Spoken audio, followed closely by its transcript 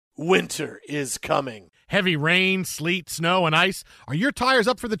winter is coming. Heavy rain, sleet, snow, and ice. Are your tires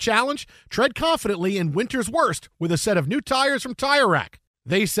up for the challenge? Tread confidently in winter's worst with a set of new tires from Tire Rack.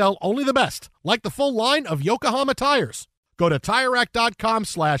 They sell only the best, like the full line of Yokohama tires. Go to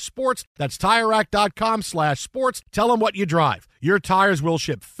TireRack.com/sports. That's TireRack.com/sports. Tell them what you drive. Your tires will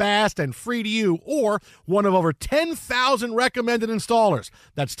ship fast and free to you or one of over 10,000 recommended installers.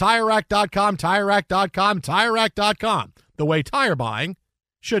 That's TireRack.com, TireRack.com, TireRack.com. The way tire buying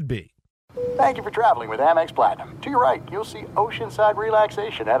should be. Thank you for traveling with Amex Platinum. To your right, you'll see oceanside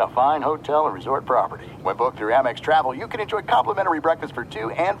relaxation at a fine hotel and resort property. When booked through Amex Travel, you can enjoy complimentary breakfast for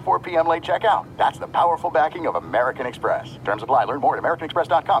 2 and 4 p.m. late checkout. That's the powerful backing of American Express. Terms apply. Learn more at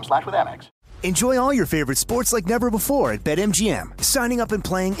americanexpress.com/withAmex. Enjoy all your favorite sports like never before at BetMGM. Signing up and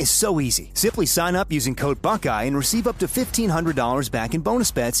playing is so easy. Simply sign up using code Buckeye and receive up to $1,500 back in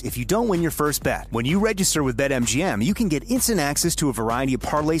bonus bets if you don't win your first bet. When you register with BetMGM, you can get instant access to a variety of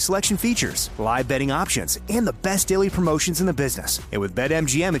parlay selection features, live betting options, and the best daily promotions in the business. And with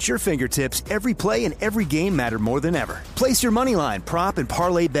BetMGM at your fingertips, every play and every game matter more than ever. Place your moneyline, prop, and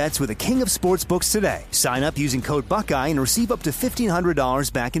parlay bets with the king of sportsbooks today. Sign up using code Buckeye and receive up to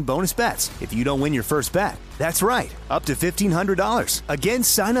 $1,500 back in bonus bets if you don't win your first bet. That's right, up to $1,500. Again,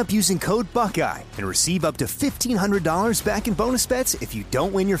 sign up using code Buckeye and receive up to $1,500 back in bonus bets if you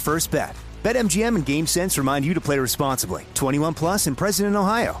don't win your first bet. BetMGM and GameSense remind you to play responsibly. 21 plus and present in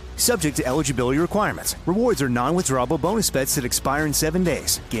Ohio. Subject to eligibility requirements. Rewards are non-withdrawable bonus bets that expire in 7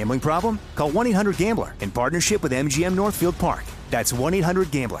 days. Gambling problem? Call 1-800-GAMBLER in partnership with MGM Northfield Park. That's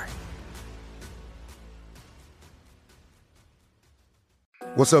 1-800-GAMBLER.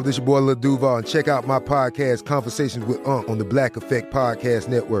 What's up, this your boy Lil Duval, and check out my podcast, Conversations with Unc, on the Black Effect Podcast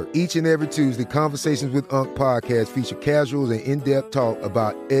Network. Each and every Tuesday, Conversations with Unc podcast feature casual and in-depth talk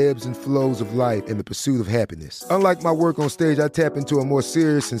about ebbs and flows of life and the pursuit of happiness. Unlike my work on stage, I tap into a more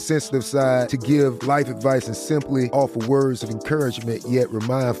serious and sensitive side to give life advice and simply offer words of encouragement, yet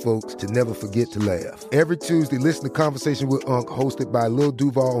remind folks to never forget to laugh. Every Tuesday, listen to Conversations with Unc, hosted by Lil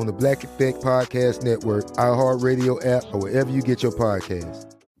Duval on the Black Effect Podcast Network, iHeartRadio app, or wherever you get your podcasts.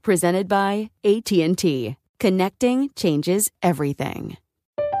 Presented by AT&T. Connecting changes everything.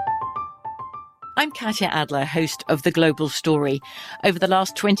 I'm Katya Adler, host of The Global Story. Over the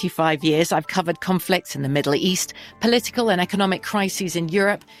last 25 years, I've covered conflicts in the Middle East, political and economic crises in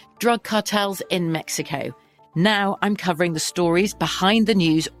Europe, drug cartels in Mexico. Now I'm covering the stories behind the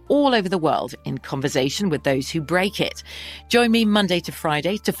news all over the world in conversation with those who break it. Join me Monday to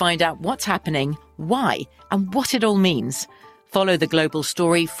Friday to find out what's happening, why, and what it all means. Follow The Global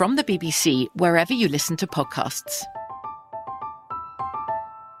Story from the BBC wherever you listen to podcasts.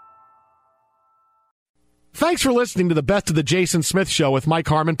 Thanks for listening to the Best of the Jason Smith Show with Mike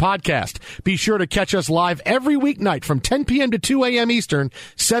Harmon podcast. Be sure to catch us live every weeknight from 10 p.m. to 2 a.m. Eastern,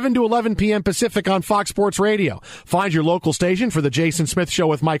 7 to 11 p.m. Pacific on Fox Sports Radio. Find your local station for the Jason Smith Show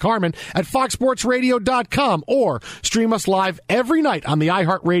with Mike Harmon at foxsportsradio.com or stream us live every night on the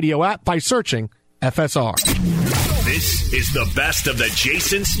iHeartRadio app by searching FSR. This is the Best of the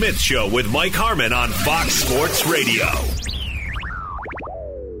Jason Smith Show with Mike Harmon on Fox Sports Radio.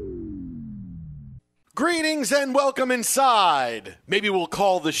 Greetings and welcome inside. Maybe we'll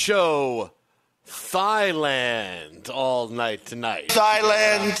call the show Thailand all night tonight.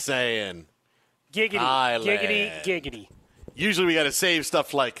 Thailand. I'm saying. Giggity, Thailand. giggity, giggity. Usually we got to save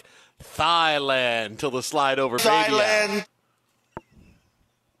stuff like Thailand till the slide over Thailand. baby.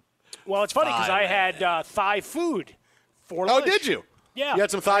 Well, it's funny because I had Thai food for lunch. Oh, did you? Yeah. You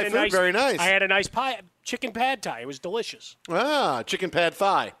had some Thai food? Very nice. I had a nice chicken pad Thai. It was delicious. Ah, chicken pad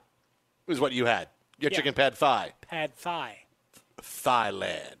Thai was what you had. Your chicken pad Thai. Pad Thai.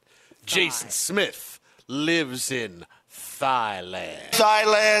 Thailand. Jason Smith lives in Thailand.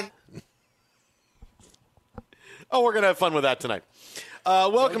 Thailand. Oh, we're going to have fun with that tonight.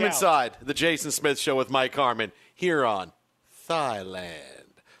 Welcome inside the Jason Smith Show with Mike Harmon here on Thailand.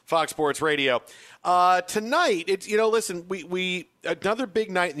 Fox Sports Radio. Tonight, it's listen, we another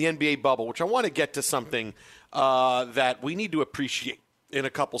big night in the NBA bubble, which I want to get to something that we need to appreciate in a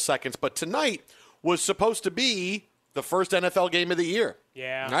couple seconds. But tonight was supposed to be the first NFL game of the year.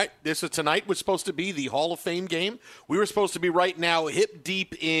 Yeah. Right? Tonight was supposed to be the Hall of Fame game. We were supposed to be right now hip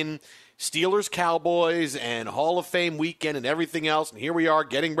deep in Steelers, Cowboys, and Hall of Fame weekend and everything else. And here we are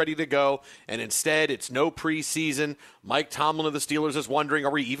getting ready to go. And instead, it's no preseason. Mike Tomlin of the Steelers is wondering,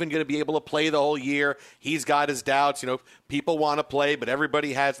 are we even going to be able to play the whole year? He's got his doubts. People want to play, but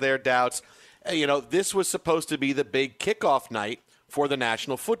everybody has their doubts. This was supposed to be the big kickoff night for the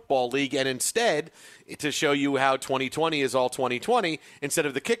National Football League. And instead, to show you how 2020 is all 2020, instead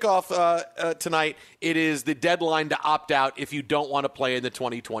of the kickoff tonight, it is the deadline to opt out if you don't want to play in the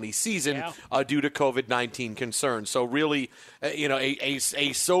 2020 season due to COVID-19 concerns. So really, a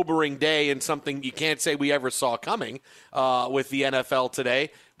sobering day and something you can't say we ever saw coming with the NFL today.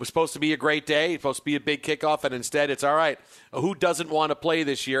 It was supposed to be a great day. It's supposed to be a big kickoff, and instead it's all right. Who doesn't want to play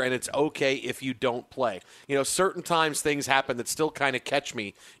this year? And it's okay if you don't play. Certain times things happen that still kind of catch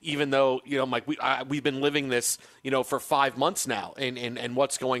me, even though, Mike, we've been living this, for 5 months now and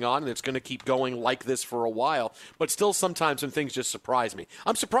what's going on, and it's going to keep going like this for a while. But still sometimes when things just surprise me.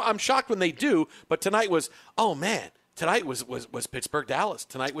 I'm shocked when they do, but tonight was, oh, man. Tonight was Pittsburgh, Dallas.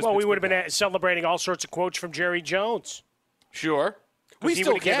 Tonight was. Well, we would have been celebrating all sorts of quotes from Jerry Jones. Sure. We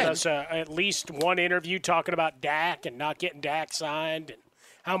still would have given us at least one interview talking about Dak and not getting Dak signed and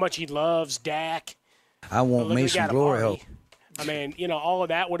how much he loves Dak. I want Mason glory help. I mean, all of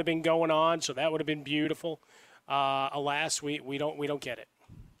that would have been going on, so that would have been beautiful. Alas, we don't get it.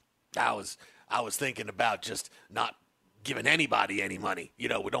 I was thinking about just not giving anybody any money. We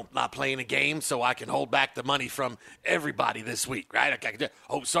not playing a game, so I can hold back the money from everybody this week, right?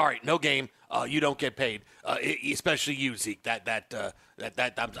 Oh, sorry, no game. You don't get paid, especially you, Zeke.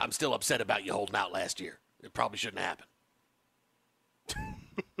 I'm still upset about you holding out last year. It probably shouldn't happen.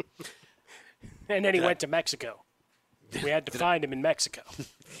 And then he went to Mexico. We had to find him in Mexico.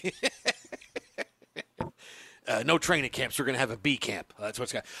 No training camps. We're going to have a B camp. That's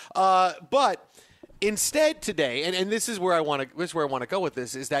what's got. But instead today, and this is where I want to go with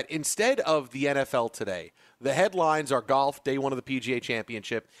this, is that instead of the NFL today, the headlines are golf, day one of the PGA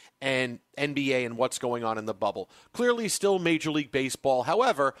Championship, and NBA and what's going on in the bubble. Clearly still Major League Baseball.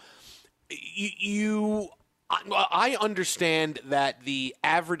 However, I understand that the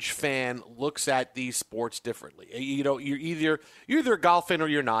average fan looks at these sports differently. You're either a golf fan or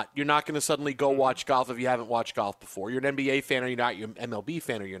you're not. You're not going to suddenly go watch golf if you haven't watched golf before. You're an NBA fan or you're not. You're an MLB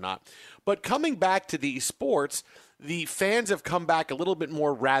fan or you're not. But coming back to these sports, the fans have come back a little bit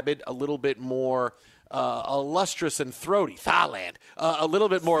more rabid, a little bit more illustrious and throaty. Thailand. A little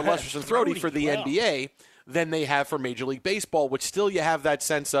bit more illustrious and throaty for the NBA than they have for Major League Baseball, which still you have that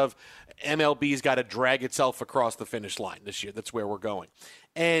sense of MLB's got to drag itself across the finish line this year. That's where we're going.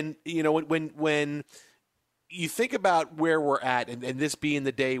 And, when you think about where we're at, and this being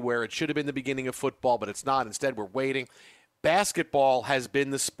the day where it should have been the beginning of football, but it's not. Instead, we're waiting. Basketball has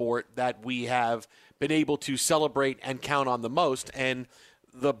been the sport that we have been able to celebrate and count on the most, and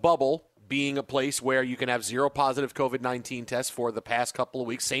the bubble being a place where you can have zero positive COVID-19 tests for the past couple of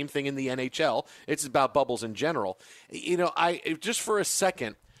weeks. Same thing in the NHL. It's about bubbles in general. Just for a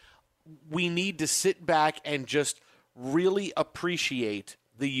second, we need to sit back and just really appreciate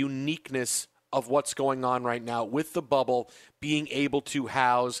the uniqueness of what's going on right now with the bubble being able to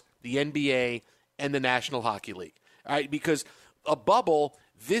house the NBA and the National Hockey League. All right, because a bubble,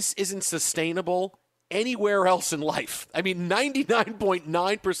 this isn't sustainable anywhere else in life. I mean,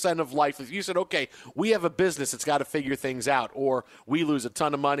 99.9% of life, if you said, okay, we have a business that's got to figure things out, or we lose a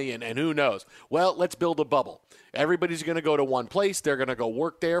ton of money and who knows. Well, let's build a bubble. Everybody's going to go to one place. They're going to go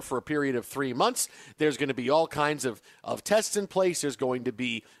work there for a period of 3 months. There's going to be all kinds of tests in place. There's going to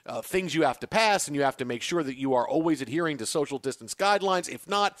be things you have to pass, and you have to make sure that you are always adhering to social distance guidelines. If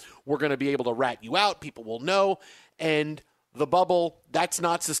not, we're going to be able to rat you out. People will know. And the bubble, that's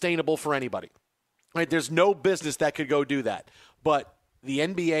not sustainable for anybody. Right, there's no business that could go do that. But the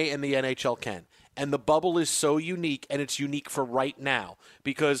NBA and the NHL can. And the bubble is so unique, and it's unique for right now.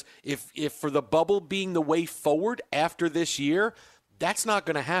 Because if for the bubble being the way forward after this year, that's not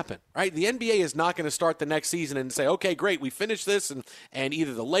going to happen. Right? The NBA is not going to start the next season and say, okay, great, we finished this, and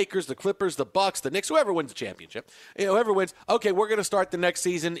either the Lakers, the Clippers, the Bucks, the Knicks, whoever wins the championship, whoever wins, okay, we're going to start the next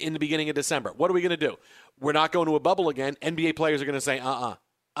season in the beginning of December. What are we going to do? We're not going to a bubble again. NBA players are going to say,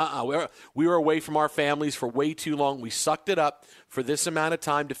 we were away from our families for way too long. We sucked it up for this amount of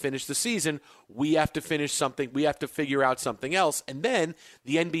time to finish the season. We have to finish something. We have to figure out something else. And then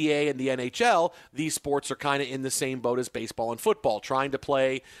the NBA and the NHL, these sports are kind of in the same boat as baseball and football, trying to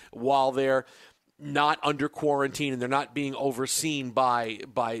play while they're not under quarantine and they're not being overseen by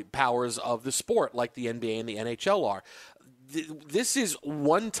powers of the sport like the NBA and the NHL are. This is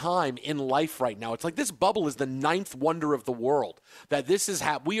one time in life right now. It's like this bubble is the ninth wonder of the world. That this is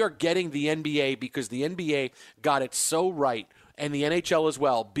how we are getting the NBA because the NBA got it so right, and the NHL as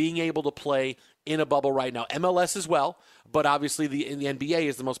well, being able to play in a bubble right now. MLS as well, but obviously the NBA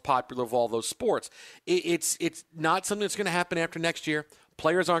is the most popular of all those sports. It's not something that's going to happen after next year.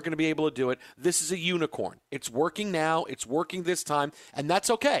 Players aren't going to be able to do it. This is a unicorn. It's working now. It's working this time, and that's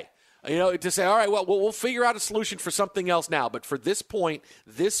okay. To say, all right, well, we'll figure out a solution for something else now. But for this point,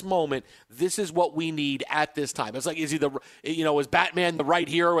 this moment, this is what we need at this time. It's like, was Batman the right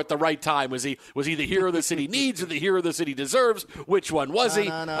hero at the right time? Was he the hero the city needs or the hero the city deserves? Which one was he?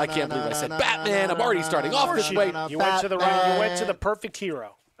 I can't believe I said Batman. I'm already starting off this way. You went to the perfect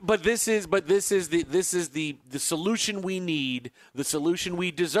hero. But this is the solution we need, the solution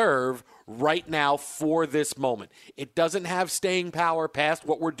we deserve right now for this moment. It doesn't have staying power past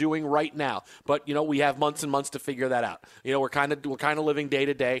what we're doing right now. But we have months and months to figure that out. We're kind of living day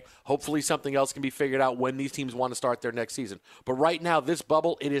to day. Hopefully something else can be figured out when these teams want to start their next season. But right now, this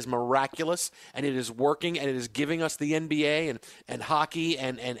bubble, it is miraculous and it is working and it is giving us the NBA and hockey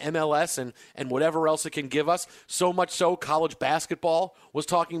and MLS and whatever else it can give us. So much so, college basketball was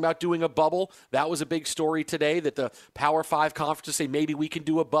talking about doing a bubble. That was a big story today that the Power 5 conferences say maybe we can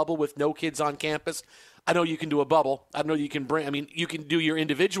do a bubble with no kids on campus. I know you can do a bubble. I know you can you can do your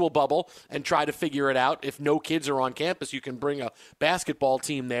individual bubble and try to figure it out. If no kids are on campus, you can bring a basketball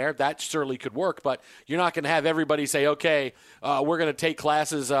team there. That certainly could work, but you're not going to have everybody say, okay, we're going to take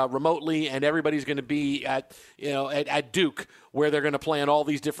classes remotely and everybody's going to be at Duke where they're going to play on all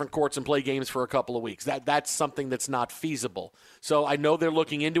these different courts and play games for a couple of weeks. That's something that's not feasible. So I know they're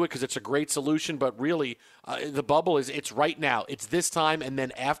looking into it because it's a great solution, but really the bubble it's right now. It's this time, and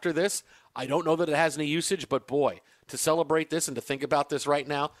then after this, I don't know that it has any usage, but boy, to celebrate this and to think about this right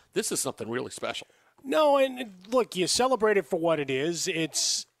now, this is something really special. No, and look, you celebrate it for what it is.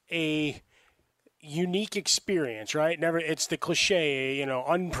 It's a unique experience, right? It's the cliche,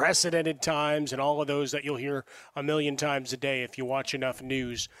 unprecedented times and all of those that you'll hear a million times a day if you watch enough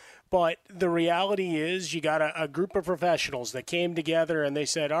news. But the reality is you got a group of professionals that came together and they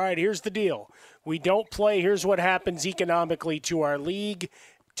said, all right, here's the deal. We don't play. Here's what happens economically to our league,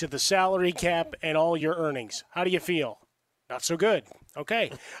 to the salary cap, and all your earnings. How do you feel? Not so good.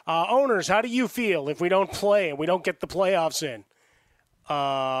 Okay. Owners, how do you feel if we don't play and we don't get the playoffs in?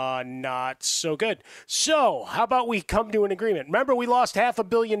 Not so good. So how about we come to an agreement? Remember, we lost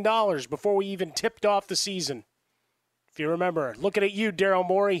 $500 million before we even tipped off the season. If you remember, looking at you, Daryl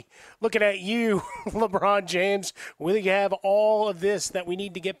Morey, looking at you, LeBron James, we have all of this that we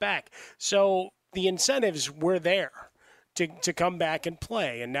need to get back. So the incentives were there to come back and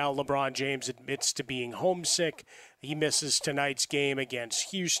play. And now LeBron James admits to being homesick. He misses tonight's game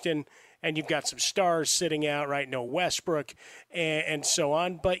against Houston. And you've got some stars sitting out, right? No Westbrook and so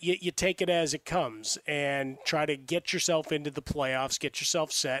on. But you take it as it comes and try to get yourself into the playoffs, get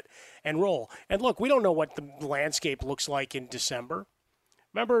yourself set, and roll. And look, we don't know what the landscape looks like in December.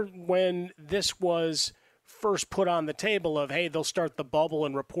 Remember when this was first put on the table of, hey, they'll start the bubble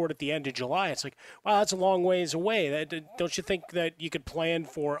and report at the end of July. It's like, wow, that's a long ways away. Don't you think that you could plan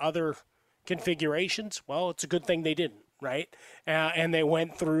for other configurations? Well, it's a good thing they didn't, right? And they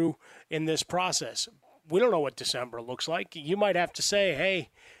went through in this process. We don't know what December looks like. You might have to say, hey,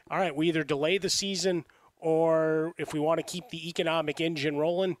 all right, we either delay the season or if we want to keep the economic engine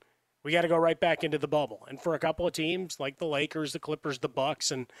rolling, we got to go right back into the bubble. And for a couple of teams like the Lakers, the Clippers, the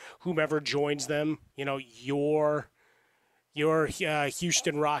Bucks, and whomever joins them, your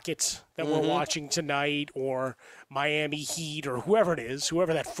Houston Rockets that we're watching tonight, or Miami Heat, or whoever it is,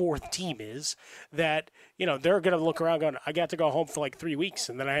 whoever that fourth team is, that, they're going to look around going, I got to go home for like 3 weeks,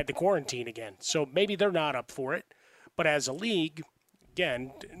 and then I had to quarantine again. So maybe they're not up for it. But as a league,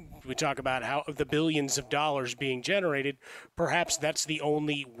 again, we talk about how the billions of dollars being generated, perhaps that's the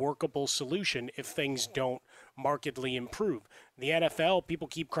only workable solution if things don't markedly improve. The NFL, people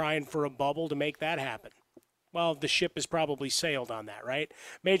keep crying for a bubble to make that happen. Well, the ship has probably sailed on that, right?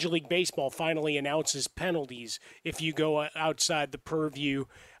 Major League Baseball finally announces penalties if you go outside the purview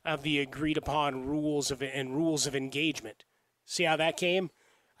of the agreed-upon rules of engagement. See how that came?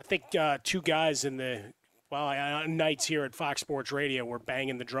 I think two guys in the nights here at Fox Sports Radio were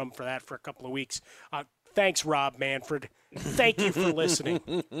banging the drum for that for a couple of weeks. Thanks, Rob Manfred. Thank you for listening.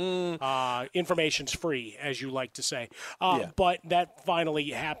 Information's free, as you like to say. But that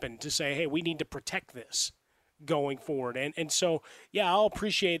finally happened to say, hey, we need to protect this going forward. And so, I'll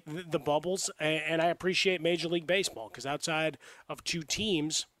appreciate the bubbles, and I appreciate Major League Baseball, because outside of two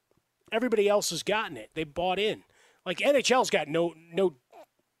teams, everybody else has gotten it. They bought in. Like, NHL's got no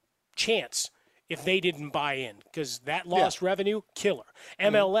chance if they didn't buy in, because that lost revenue, killer.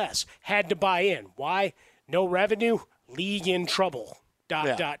 MLS had to buy in. Why? No revenue, league in trouble. ...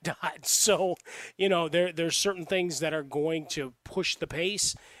 So, there's certain things that are going to push the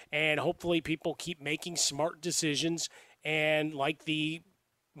pace, and hopefully people keep making smart decisions. And like the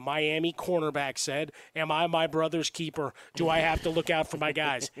Miami cornerback said, am I my brother's keeper? Do I have to look out for my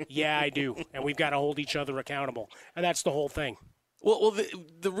guys? Yeah, I do. And we've got to hold each other accountable. And that's the whole thing. Well,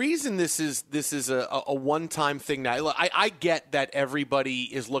 the reason this is a one-time thing now, I get that everybody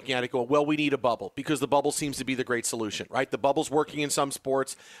is looking at it going, well, we need a bubble because the bubble seems to be the great solution, right? The bubble's working in some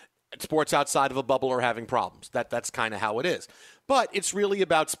sports. Sports outside of a bubble are having problems. That's kind of how it is. But it's really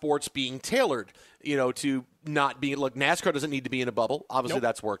about sports being tailored, to not be – look, NASCAR doesn't need to be in a bubble. Obviously,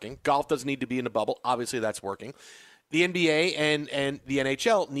 That's working. Golf doesn't need to be in a bubble. Obviously, that's working. The NBA and the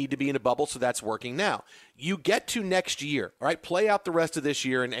NHL need to be in a bubble, so that's working now. You get to next year, all right? Play out the rest of this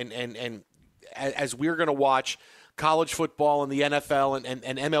year, and as we're going to watch college football and the NFL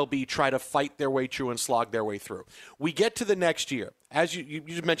and MLB try to fight their way through and slog their way through. We get to the next year. As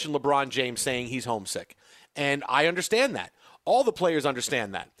you mentioned LeBron James saying he's homesick, and I understand that. All the players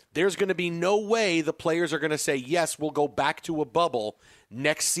understand that. There's going to be no way the players are going to say, yes, we'll go back to a bubble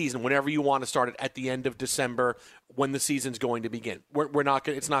next season, whenever you want to start it at the end of December when the season's going to begin.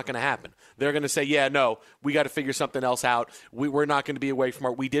 It's not going to happen. They're going to say, yeah, no, we got to figure something else out. We're not going to be away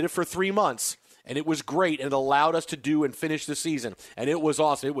from we did it for 3 months, and it was great, and it allowed us to do and finish the season, and it was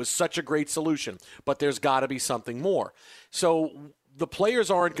awesome. It was such a great solution, but there's got to be something more. So the players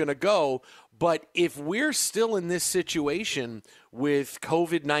aren't going to go. But if we're still in this situation with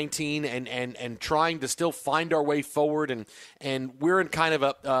COVID-19 and trying to still find our way forward, and we're in kind of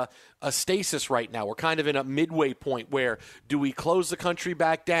a stasis right now. We're kind of in a midway point where do we close the country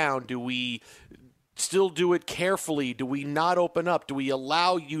back down? Do we still do it carefully? Do we not open up? Do we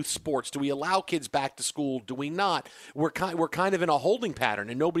allow youth sports? Do we allow kids back to school? Do we not? We're kind of in a holding pattern,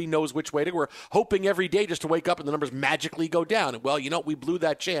 and nobody knows which way to go. We're hoping every day just to wake up and the numbers magically go down. And, well, we blew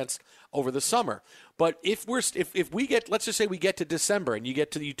that chance over the summer. But if we get, let's just say we get to December and you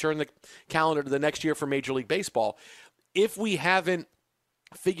turn the calendar to the next year for Major League Baseball, if we haven't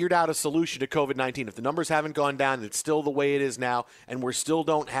figured out a solution to COVID-19, if the numbers haven't gone down and it's still the way it is now, and we still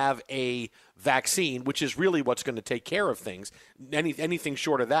don't have a vaccine, which is really what's going to take care of things, anything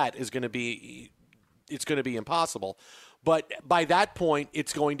short of that is going to be impossible. But by that point,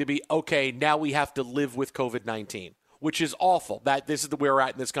 it's going to be, okay, now we have to live with COVID-19, which is awful. That this is where we're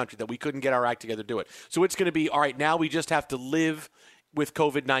at in this country, that we couldn't get our act together to do it. So it's going to be, all right, now we just have to live with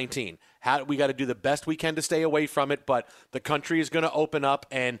COVID-19. We got to do the best we can to stay away from it, but the country is going to open up,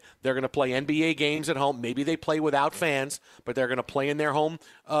 and they're going to play NBA games at home. Maybe they play without fans, but they're going to play in their home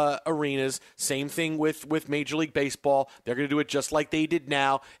arenas. Same thing with Major League Baseball. They're going to do it just like they did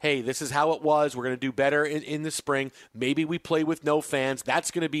now. Hey, this is how it was. We're going to do better in the spring. Maybe we play with no fans.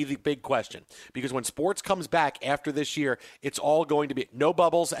 That's going to be the big question, because when sports comes back after this year, it's all going to be no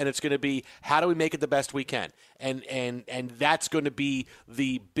bubbles, and it's going to be how do we make it the best we can, and that's going to be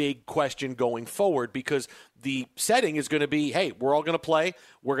the big question going forward, because the setting is going to be, hey, we're all going to play.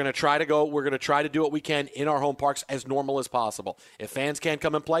 We're going to try to go. We're going to try to do what we can in our home parks as normal as possible. If fans can't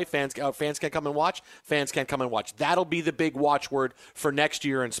come and play, fans can't come and watch, fans can't come and watch. That'll be the big watchword for next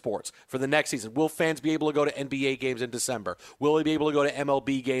year in sports, for the next season. Will fans be able to go to NBA games in December? Will they be able to go to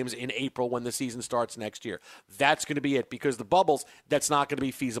MLB games in April when the season starts next year? That's going to be it, because the bubbles, that's not going to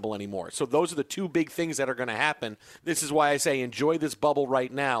be feasible anymore. So those are the two big things that are going to happen. This is why I say enjoy this bubble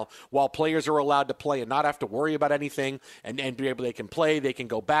right now while players are allowed to play and not have to worry about anything, and be able, they can play, they can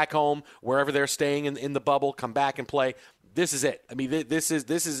go back home wherever they're staying in the bubble, come back and play. This is it. I mean, this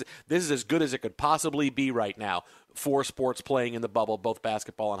is as good as it could possibly be right now for sports playing in the bubble, both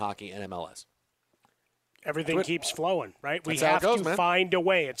basketball and hockey and MLS. Everything keeps flowing, right? We have to find a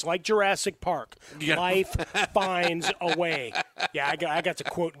way. It's like Jurassic Park. Yeah. Life finds a way. Yeah, I got to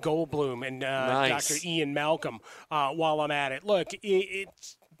quote Goldblum and nice. Dr. Ian Malcolm while I'm at it. Look,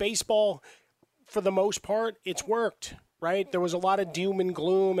 it's baseball, for the most part, it's worked, right? There was a lot of doom and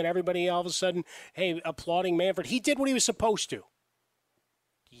gloom, and everybody all of a sudden, hey, applauding Manfred. He did what he was supposed to.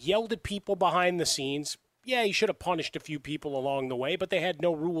 Yelled at people behind the scenes. Yeah, he should have punished a few people along the way, but they had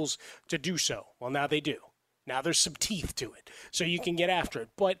no rules to do so. Well, now they do. Now there's some teeth to it, so you can get after it.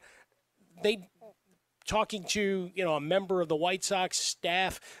 But talking to a member of the White Sox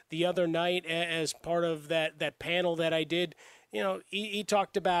staff the other night as part of that panel that I did, he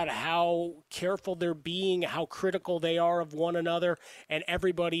talked about how careful they're being, how critical they are of one another, and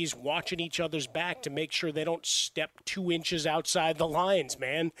everybody's watching each other's back to make sure they don't step 2 inches outside the lines,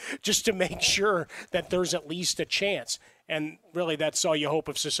 man, just to make sure that there's at least a chance. And really, that's all you hope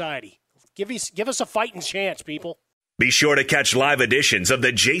of society. Give us a fighting chance, people. Be sure to catch live editions of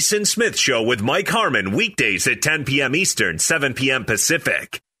The Jason Smith Show with Mike Harmon weekdays at 10 p.m. Eastern, 7 p.m.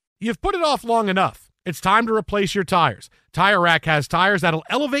 Pacific. You've put it off long enough. It's time to replace your tires. Tire Rack has tires that'll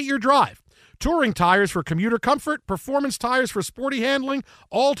elevate your drive. Touring tires for commuter comfort, performance tires for sporty handling,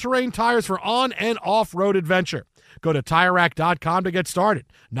 all-terrain tires for on- and off-road adventure. Go to TireRack.com to get started.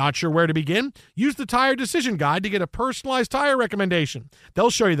 Not sure where to begin? Use the Tire Decision Guide to get a personalized tire recommendation. They'll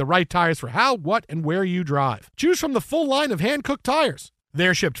show you the right tires for how, what, and where you drive. Choose from the full line of hand-cooked tires.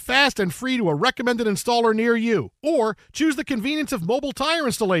 They're shipped fast and free to a recommended installer near you. Or choose the convenience of mobile tire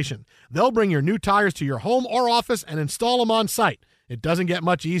installation. They'll bring your new tires to your home or office and install them on site. It doesn't get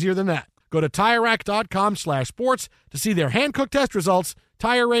much easier than that. Go to TireRack.com/sports to see their hand-cooked test results,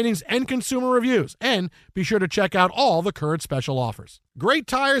 tire ratings, and consumer reviews. And be sure to check out all the current special offers. Great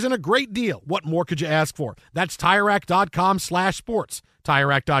tires and a great deal. What more could you ask for? That's TireRack.com/sports.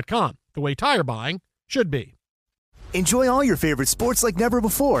 TireRack.com, the way tire buying should be. Enjoy all your favorite sports like never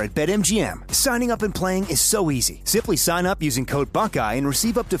before at BetMGM. Signing up and playing is so easy. Simply sign up using code Buckeye and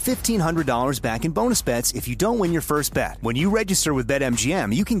receive up to $1,500 back in bonus bets if you don't win your first bet. When you register with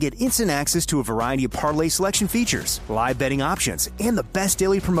BetMGM, you can get instant access to a variety of parlay selection features, live betting options, and the best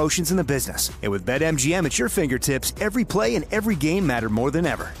daily promotions in the business. And with BetMGM at your fingertips, every play and every game matter more than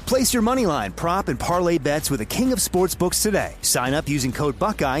ever. Place your moneyline, prop, and parlay bets with the king of sportsbooks today. Sign up using code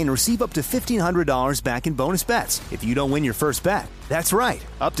Buckeye and receive up to $1,500 back in bonus bets if you don't win your first bet. That's right,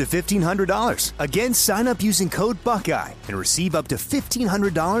 up to $1,500. Again, sign up using code Buckeye and receive up to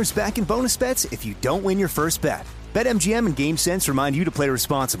 $1,500 back in bonus bets if you don't win your first bet. BetMGM and GameSense remind you to play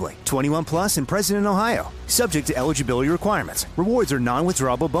responsibly. 21 plus and present in Ohio. Subject to eligibility requirements. Rewards are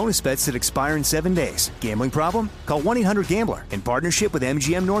non-withdrawable bonus bets that expire in 7 days. Gambling problem? Call 1-800-GAMBLER in partnership with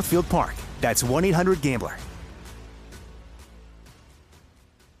MGM Northfield Park. That's 1-800-GAMBLER.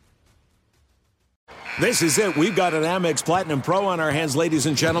 This is it. We've got an Amex Platinum Pro on our hands, ladies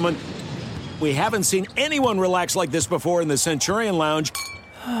and gentlemen. We haven't seen anyone relax like this before in the Centurion Lounge.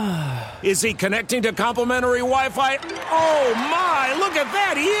 Is he connecting to complimentary Wi-Fi? Oh, my! Look at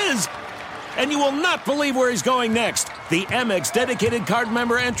that! He is! And you will not believe where he's going next. The Amex dedicated card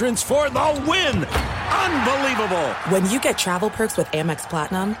member entrance for the win! Unbelievable! When you get travel perks with Amex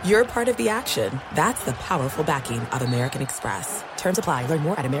Platinum, you're part of the action. That's the powerful backing of American Express. Terms apply. Learn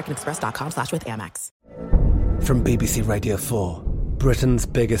more at americanexpress.com/withAmex. From BBC Radio 4, Britain's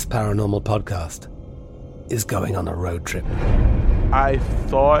biggest paranormal podcast is going on a road trip. I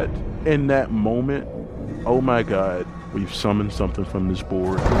thought in that moment, oh my God, we've summoned something from this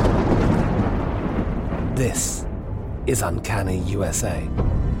board. This is Uncanny USA.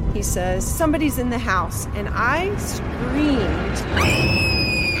 He says, somebody's in the house, and I screamed.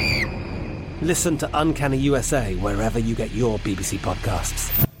 Listen to Uncanny USA wherever you get your BBC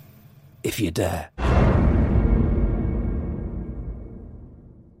podcasts, if you dare.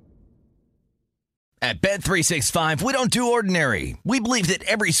 At Bet365, we don't do ordinary. We believe that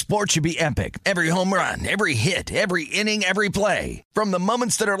every sport should be epic. Every home run, every hit, every inning, every play. From the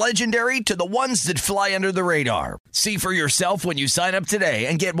moments that are legendary to the ones that fly under the radar. See for yourself when you sign up today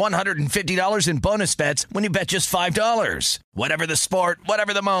and get $150 in bonus bets when you bet just $5. Whatever the sport,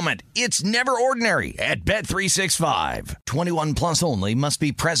 whatever the moment, it's never ordinary at Bet365. 21 plus only. Must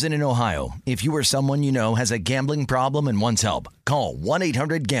be present in Ohio. If you or someone you know has a gambling problem and wants help, call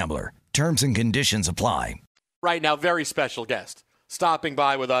 1-800-GAMBLER. Terms and conditions apply. Right now, very special guest stopping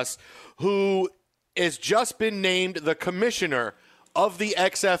by with us who has just been named the commissioner of the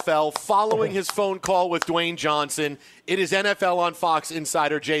XFL following his phone call with Dwayne Johnson. It is NFL on Fox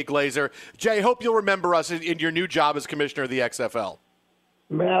insider Jay Glazer. Jay, hope you'll remember us in your new job as commissioner of the XFL.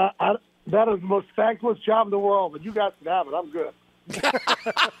 Man, that is the most thankless job in the world, but you guys can have it. I'm good.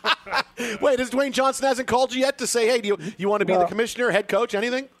 Wait, Dwayne Johnson hasn't called you yet to say, hey, do you want to be the commissioner, head coach,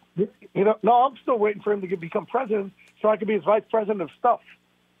 anything? No, I'm still waiting for him to become president so I can be his vice president of stuff.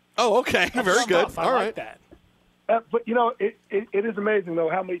 Oh, okay. Very good. All right. That. But, it is amazing, though,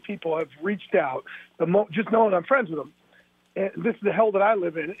 how many people have reached out, just knowing I'm friends with them. And this is the hell that I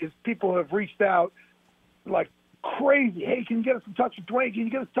live in, is people have reached out like crazy. Hey, can you get us in touch with Dwayne? Can you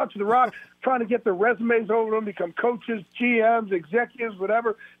get us in touch with The Rock? Trying to get their resumes over to them, become coaches, GMs, executives,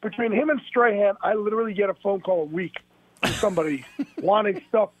 whatever. Between him and Strahan, I literally get a phone call a week from somebody wanting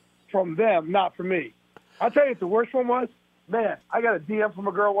stuff from them, not from me. I'll tell you what the worst one was. Man, I got a DM from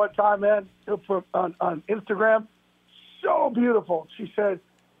a girl one time, man, on Instagram. So beautiful. She said,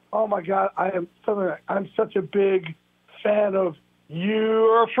 oh, my God, I'm such a big fan of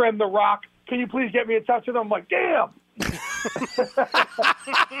your friend, The Rock. Can you please get me in touch with him? I'm like, damn.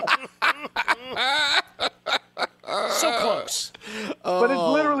 So close. But it's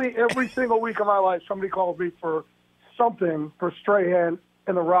literally every single week of my life somebody calls me for something for Strahan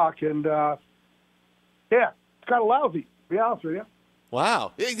and The Rock. And, it's kind of lousy, to be honest with you.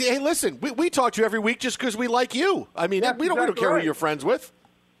 Wow. Hey, listen, we talk to you every week just because we like you. I mean, we don't care who you're friends with.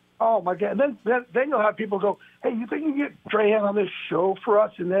 Oh, my God. And then you'll have people go, hey, you think you can get Drahan on this show for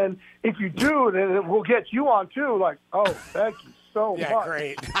us? And then if you do, then we'll get you on, too. Like, oh, thank you so much. Yeah,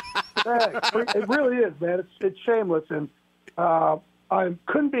 great. It really is, man. It's shameless. And I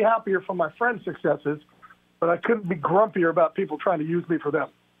couldn't be happier for my friends' successes, but I couldn't be grumpier about people trying to use me for them.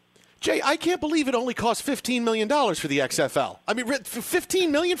 Jay, I can't believe it only cost $15 million for the XFL. I mean, $15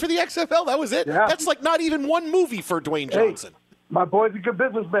 million for the XFL? That was it? Yeah. That's like not even one movie for Dwayne Johnson. My boy's a good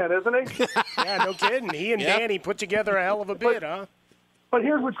businessman, isn't he? Yeah, no kidding. He and Danny put together a hell of a bid, huh? But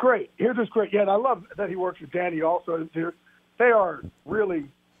here's what's great. Yeah, and I love that he works with Danny also. They are really,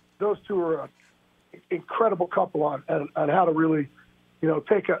 those two are an incredible couple on how to really,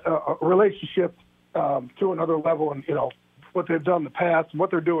 take a relationship to another level, and, what they've done in the past and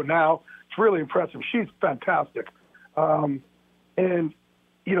what they're doing now. It's really impressive. She's fantastic. And,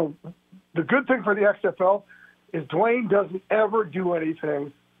 the good thing for the XFL is Dwayne doesn't ever do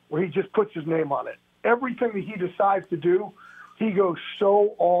anything where he just puts his name on it. Everything that he decides to do, he goes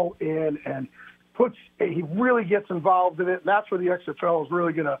so all in and he really gets involved in it. And that's where the XFL is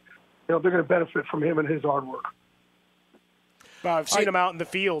really going to, they're going to benefit from him and his hard work. Well, I've seen him out in the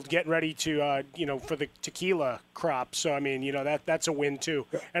field getting ready to, for the tequila crop. So, I mean, that's a win, too.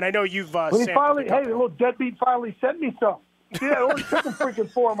 And I know you've when he finally, the little deadbeat finally sent me some. Yeah, it only took him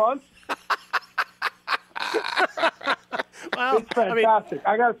freaking 4 months. Well, it's fantastic.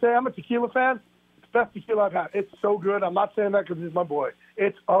 I got to say, I'm a tequila fan. It's the best tequila I've had. It's so good. I'm not saying that because he's my boy.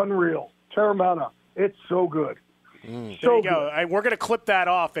 It's unreal. Terramana. It's so good. There you go. We're going to clip that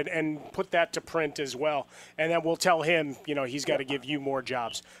off and put that to print as well. And then we'll tell him, he's got to give you more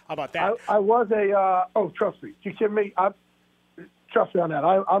jobs. How about that? I was trust me. You kidding me? Trust me on that.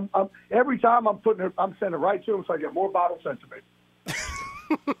 I'm every time I'm sending it right to him so I get more bottles sent to me.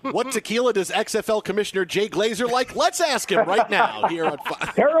 What tequila does XFL Commissioner Jay Glazer like? Let's ask him right now here on Fox.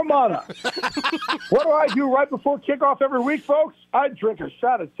 Terramana. What do I do right before kickoff every week, folks? I drink a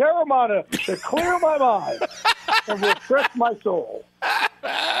shot of Terramana to clear my mind and refresh my soul.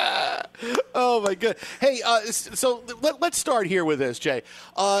 Oh, my God. Hey, so let's start here with this, Jay.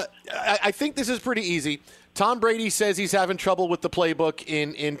 I think this is pretty easy. Tom Brady says he's having trouble with the playbook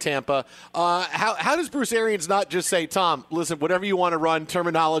in Tampa. How does Bruce Arians not just say, Tom, listen, whatever you want to run,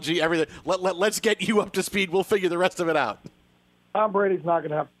 terminology, everything, let's get you up to speed. We'll figure the rest of it out. Tom Brady's not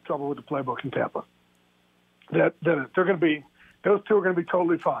going to have trouble with the playbook in Tampa. They're going to be – those two are going to be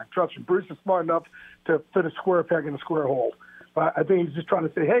totally fine. Trust me, Bruce is smart enough to fit a square peg in a square hole. I think he's just trying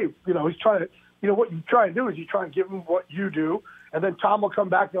to say, hey, he's trying to – what you try and do is you try and give him what you do. And then Tom will come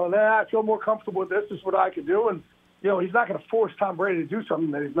back going, I feel more comfortable with this. This is what I can do. And, he's not going to force Tom Brady to do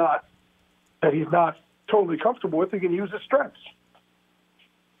something that he's not totally comfortable with. He can use his strengths.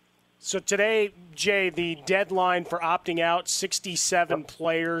 So today, Jay, the deadline for opting out, 67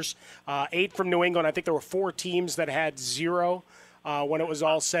 players, 8 from New England. I think there were 4 teams that had 0 when it was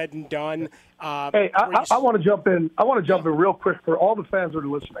all said and done. Hey, I want to jump in. I want to jump in real quick for all the fans that are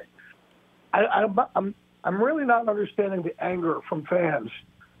listening. I'm really not understanding the anger from fans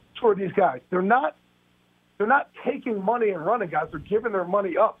toward these guys. They're not taking money and running, guys. They're giving their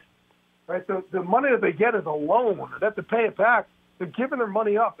money up, right? The money that they get is a loan. They have to pay it back. They're giving their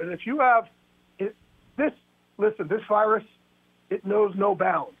money up. And if you have this virus, it knows no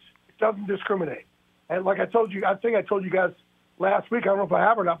bounds. It doesn't discriminate. And like I told you, I think I told you guys last week, I don't know if I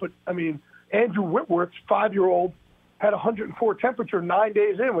have or not, but, Andrew Whitworth's 5-year-old had 104 temperature 9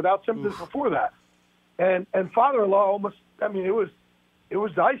 days in without symptoms before that. And father-in-law almost, it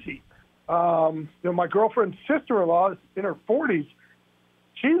was dicey. My girlfriend's sister-in-law is in her 40s.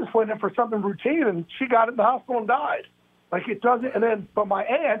 She just went in for something routine, and she got in the hospital and died. Like, it doesn't, but my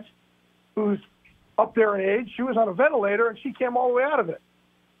aunt, who's up there in age, she was on a ventilator, and she came all the way out of it.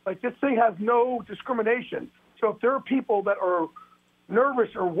 Like, this thing has no discrimination. So if there are people that are nervous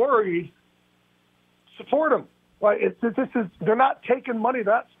or worried, support them. Like, they're not taking money,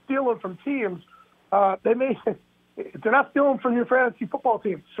 they're not stealing from teams. They're not stealing from your fantasy football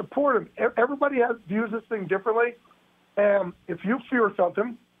team. Support them. Everybody views this thing differently. And if you fear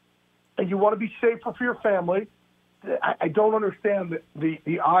something and you want to be safer for your family, I don't understand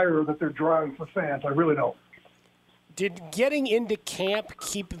the ire that they're drawing for fans. I really don't. Did getting into camp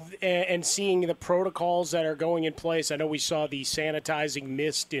keep and seeing the protocols that are going in place? I know we saw the sanitizing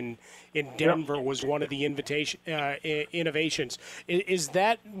mist in Denver was one of the innovations. Is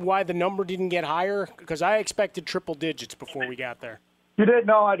that why the number didn't get higher? Because I expected triple digits before we got there. You did?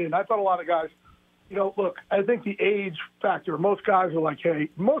 No, I didn't. I thought a lot of guys, look, I think the age factor, most guys are like, hey,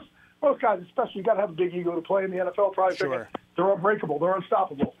 most guys, especially, you got to have a big ego to play in the NFL, probably thinking they're unbreakable, they're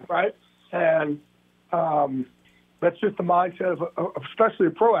unstoppable, right? And, That's just the mindset of especially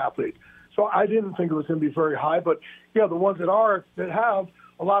a pro athlete. So I didn't think it was going to be very high. But, yeah, the ones that have,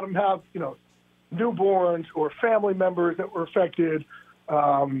 a lot of them have, newborns or family members that were affected,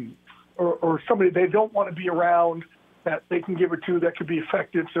 or somebody they don't want to be around that they can give it to that could be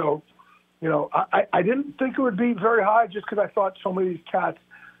affected. So, I didn't think it would be very high just because I thought so many of these cats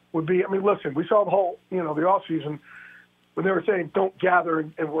would be. I mean, listen, we saw the whole, the offseason when they were saying don't gather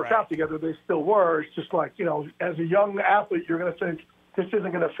and work out together. They still were. It's just like, as a young athlete, you're going to think this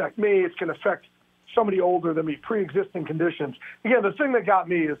isn't going to affect me. It's going to affect somebody older than me, pre-existing conditions. Again, the thing that got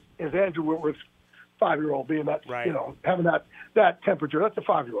me is Andrew Whitworth's 5-year-old being that, having that temperature. That's a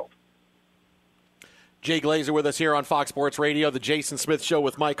 5-year-old. Jay Glazer with us here on Fox Sports Radio, the Jason Smith Show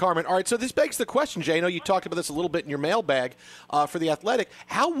with Mike Harmon. All right, so this begs the question, Jay. I know you talked about this a little bit in your mailbag for The Athletic.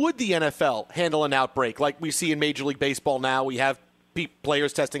 How would the NFL handle an outbreak like we see in Major League Baseball now? We have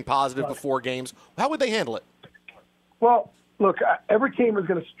players testing positive before games. How would they handle it? Well, look, every team is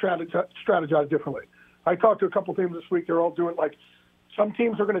going to strategize differently. I talked to a couple teams this week. They're all doing some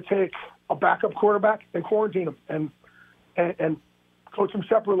teams are going to take a backup quarterback and quarantine them and coach them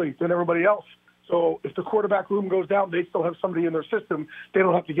separately than everybody else. So if the quarterback room goes down, they still have somebody in their system. They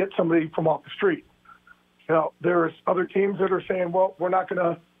don't have to get somebody from off the street. There's other teams that are saying, well, we're not going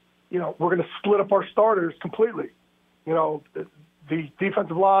to, we're going to split up our starters completely. The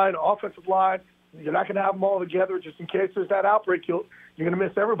defensive line, offensive line, you're not going to have them all together just in case there's that outbreak. You're going to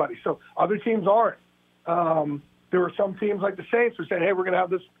miss everybody. So other teams aren't. There were some teams like the Saints who said, hey, we're going to have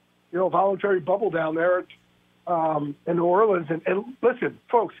this, voluntary bubble down there in New Orleans. And listen,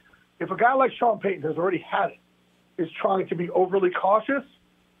 folks, if a guy like Sean Payton has already had it, is trying to be overly cautious,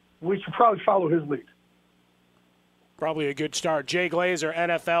 we should probably follow his lead. Probably a good start. Jay Glazer,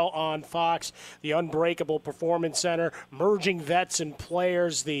 NFL on Fox, the Unbreakable Performance Center, merging vets and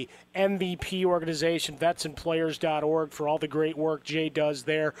players, the MVP organization, vetsandplayers.org, for all the great work Jay does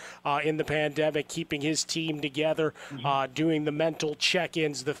there in the pandemic, keeping his team together, doing the mental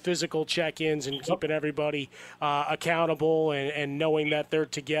check-ins, the physical check-ins, and keeping everybody accountable and knowing that they're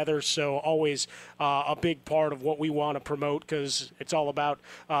together. So always a big part of what we want to promote, because it's all about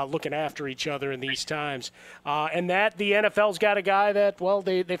looking after each other in these times. And that the NFL's got a guy that, well,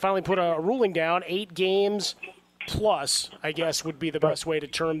 they finally put a ruling down, 8 games plus, I guess, would be the best way to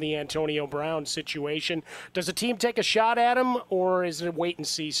term the Antonio Brown situation. Does a team take a shot at him, or is it a wait and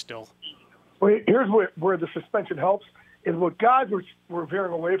see still? Well, here's where the suspension helps, is what guys were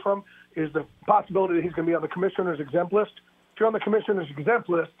veering away from is the possibility that he's going to be on the commissioner's exempt list. If you're on the commissioner's exempt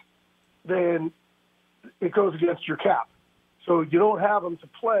list, then it goes against your cap. So you don't have him to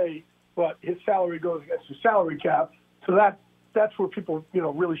play, but his salary goes against your salary cap. So that's where people,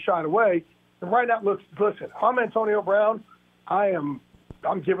 really shied away. And right now, listen, I'm Antonio Brown. I'm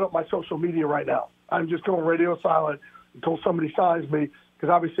giving up my social media right now. I'm just going radio silent until somebody signs me, because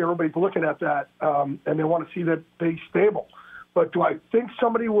obviously everybody's looking at that, and they want to see that they're stable. But do I think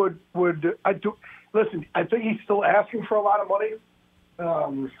somebody would I do? Listen, I think he's still asking for a lot of money.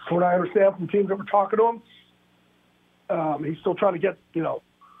 From what I understand from teams that were talking to him, he's still trying to get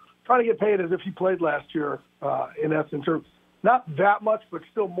paid as if he played last year, in essence, or not that much, but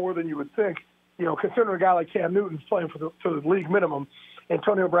still more than you would think. Considering a guy like Cam Newton's playing for the league minimum,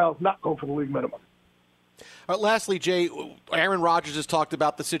 Antonio Brown's not going for the league minimum. Lastly, Jay, Aaron Rodgers has talked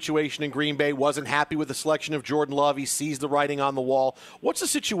about the situation in Green Bay, wasn't happy with the selection of Jordan Love. He sees the writing on the wall. What's the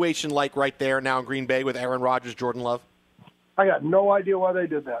situation like right there now in Green Bay with Aaron Rodgers, Jordan Love? I got no idea why they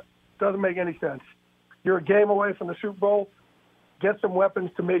did that. Doesn't make any sense. You're a game away from the Super Bowl. Get some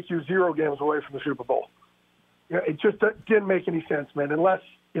weapons to make you 0 games away from the Super Bowl. It just didn't make any sense, man. Unless,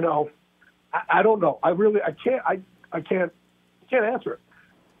 I don't know. I can't answer it.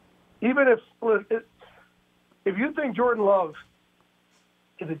 Even if you think Jordan Love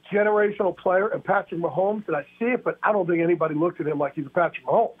is a generational player and Patrick Mahomes, and I see it, but I don't think anybody looked at him like he's a Patrick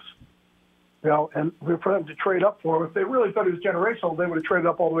Mahomes. And for them to trade up for him, if they really thought he was generational, they would have traded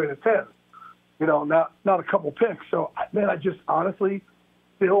up all the way to 10. Not a couple picks. So, man, I just honestly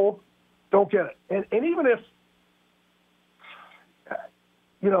still don't get it. And even if,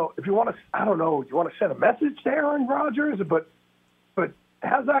 if you want to, I don't know, you want to send a message to Aaron Rodgers, but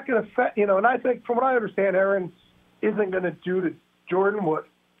how's that going to affect, and I think from what I understand, Aaron isn't going to do to Jordan what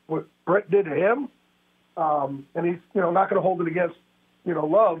Brett did to him. And he's, not going to hold it against,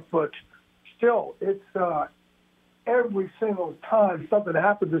 Love, but still, it's every single time something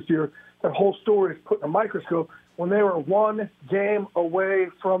happened this year, that whole story is put in a microscope. When they were 1 game away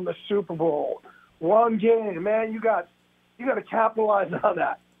from the Super Bowl, 1 game, man, you got to capitalize on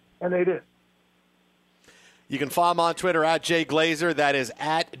that, and they did. You can follow him on Twitter at Jay Glazer. That is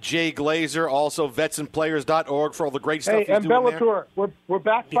at Jay Glazer. Also, vetsandplayers.org for all the great stuff he's doing Bellator. there. We're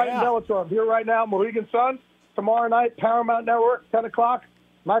back fighting Bellator. I'm here right now, Mohegan Sun. Tomorrow night, Paramount Network, 10 o'clock.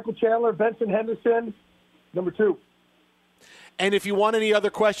 Michael Chandler, Benson Henderson, number 2. And if you want any other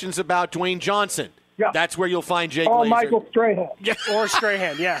questions about Dwayne Johnson, that's where you'll find Jay Glazer. Michael Strahan. Or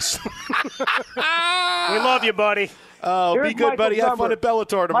Strahan, yes. We love you, buddy. Oh, Here's be good, buddy. Have fun at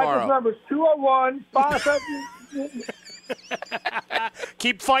Bellator tomorrow. Michael's number is 201-5...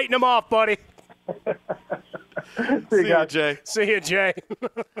 Keep fighting him off, buddy. See you, Jay. See you, Jay.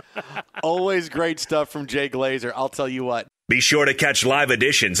 Always great stuff from Jay Glazer. I'll tell you what. Be sure to catch live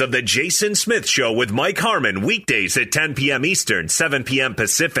editions of The Jason Smith Show with Mike Harmon weekdays at 10 p.m. Eastern, 7 p.m.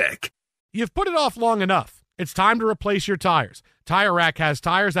 Pacific. You've put it off long enough. It's time to replace your tires. Tire Rack has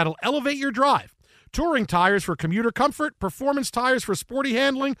tires that'll elevate your drive. Touring tires for commuter comfort, performance tires for sporty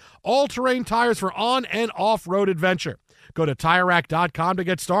handling, all-terrain tires for on- and off-road adventure. Go to TireRack.com to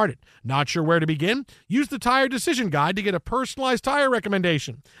get started. Not sure where to begin? Use the Tire Decision Guide to get a personalized tire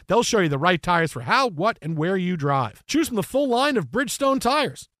recommendation. They'll show you the right tires for how, what, and where you drive. Choose from the full line of Bridgestone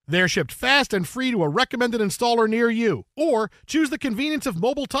tires. They're shipped fast and free to a recommended installer near you. Or choose the convenience of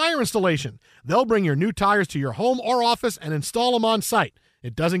mobile tire installation. They'll bring your new tires to your home or office and install them on site.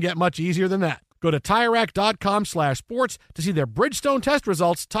 It doesn't get much easier than that. Go to TireRack.com/sports to see their Bridgestone test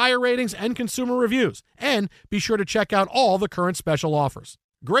results, tire ratings, and consumer reviews. And be sure to check out all the current special offers.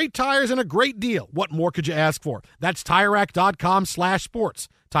 Great tires and a great deal. What more could you ask for? That's TireRack.com/sports.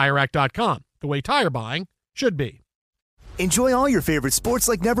 TireRack.com, the way tire buying should be. Enjoy all your favorite sports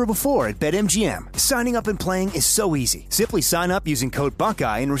like never before at BetMGM. Signing up and playing is so easy. Simply sign up using code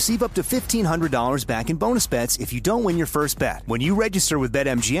Buckeye and receive up to $1,500 back in bonus bets if you don't win your first bet. When you register with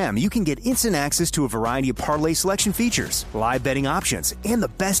BetMGM, you can get instant access to a variety of parlay selection features, live betting options, and the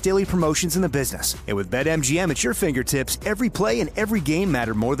best daily promotions in the business. And with BetMGM at your fingertips, every play and every game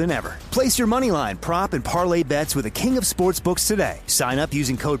matter more than ever. Place your moneyline, prop, and parlay bets with the king of sportsbooks today. Sign up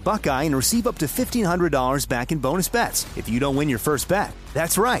using code Buckeye and receive up to $1,500 back in bonus bets if you don't win your first bet.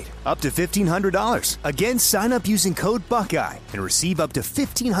 That's right, up to $1,500. Again, sign up using code Buckeye and receive up to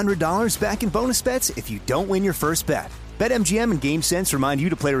 $1,500 back in bonus bets if you don't win your first bet. BetMGM and GameSense remind you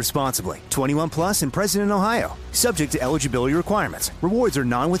to play responsibly. 21 plus and present in Ohio. Subject to eligibility requirements. Rewards are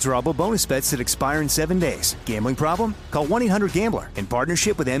non-withdrawable bonus bets that expire in 7 days. Gambling problem? Call 1-800-GAMBLER in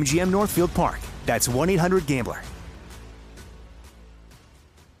partnership with MGM Northfield Park. That's 1-800-GAMBLER.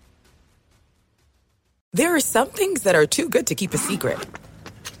 There are some things that are too good to keep a secret.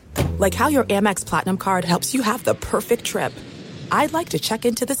 Like how your Amex Platinum card helps you have the perfect trip. I'd like to check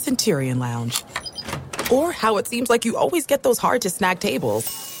into the Centurion Lounge. Or how it seems like you always get those hard-to-snag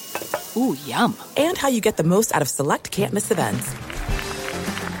tables. Ooh, yum. And how you get the most out of select can't-miss events.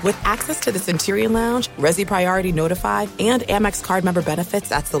 With access to the Centurion Lounge, Resi Priority Notify, and Amex card member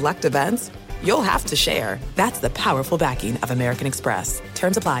benefits at select events, you'll have to share. That's the powerful backing of American Express.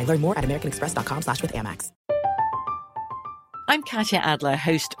 Terms apply. Learn more at americanexpress.com/withAmex. I'm Katya Adler,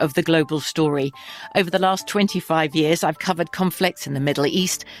 host of The Global Story. Over the last 25 years, I've covered conflicts in the Middle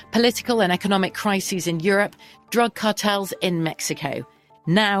East, political and economic crises in Europe, drug cartels in Mexico.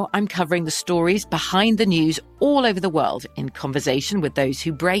 Now I'm covering the stories behind the news all over the world in conversation with those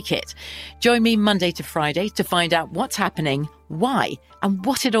who break it. Join me Monday to Friday to find out what's happening, why, and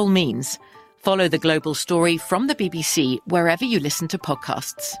what it all means. Follow The Global Story from the BBC wherever you listen to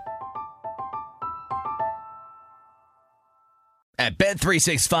podcasts. At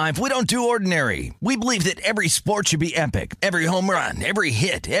Bet365, we don't do ordinary. We believe that every sport should be epic. Every home run, every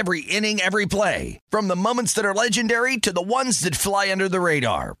hit, every inning, every play. From the moments that are legendary to the ones that fly under the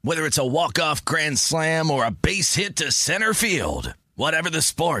radar. Whether it's a walk-off grand slam or a base hit to center field. Whatever the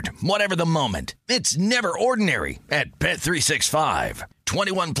sport, whatever the moment. It's never ordinary at Bet365.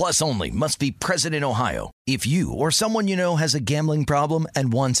 21 plus only. Must be present in Ohio. If you or someone you know has a gambling problem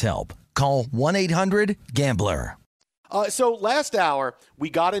and wants help, call 1-800-GAMBLER. So last hour, we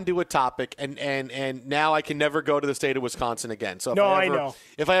got into a topic, and now I can never go to the state of Wisconsin again. So I know.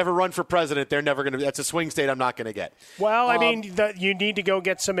 If I ever run for president, they're never going to. That's a swing state I'm not going to get. Well, I mean, you need to go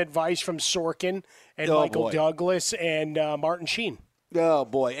get some advice from Sorkin and Michael Douglas and Martin Sheen. Oh,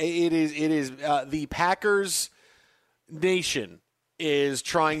 boy. It is the Packers nation is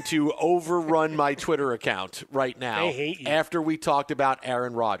trying to overrun my Twitter account right now. They hate you. After we talked about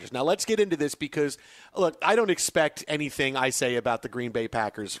Aaron Rodgers. Now, let's get into this because, look, I don't expect anything I say about the Green Bay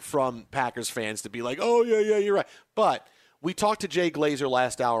Packers from Packers fans to be like, oh, yeah, you're right. But We talked to Jay Glazer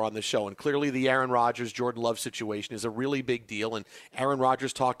last hour on the show, and clearly the Aaron Rodgers, Jordan Love situation is a really big deal. And Aaron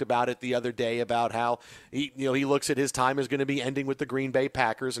Rodgers talked about it the other day about how he looks at his time is going to be ending with the Green Bay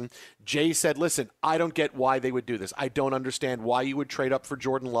Packers. And Jay said, listen, I don't get why they would do this. I don't understand why you would trade up for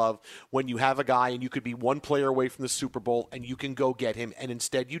Jordan Love when you have a guy and you could be one player away from the Super Bowl and you can go get him, and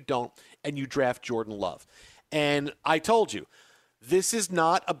instead you don't, and you draft Jordan Love. And I told you, this is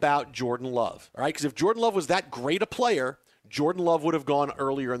not about Jordan Love, all right? Because if Jordan Love was that great a player, Jordan Love would have gone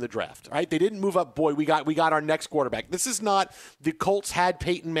earlier in the draft, right? They didn't move up. Boy, we got our next quarterback. This is not the Colts had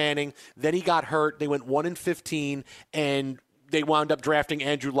Peyton Manning, then he got hurt. They went 1-15, and they wound up drafting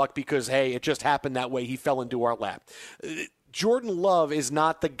Andrew Luck because, hey, it just happened that way. He fell into our lap. Jordan Love is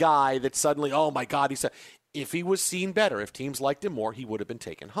not the guy that suddenly, oh my God, if he was seen better, if teams liked him more, he would have been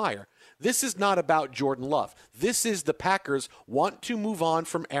taken higher. This is not about Jordan Love. This is the Packers want to move on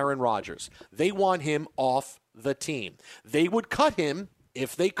from Aaron Rodgers. They want him off the team. They would cut him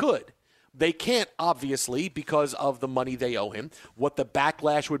if they could. They can't, obviously, because of the money they owe him. What the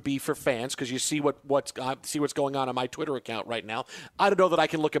backlash would be for fans, because you see what's going on my Twitter account right now. I don't know that I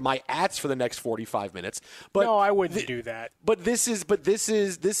can look at my ads for the next 45 minutes. But no, I wouldn't do that. But this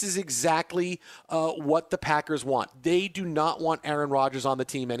is exactly what the Packers want. They do not want Aaron Rodgers on the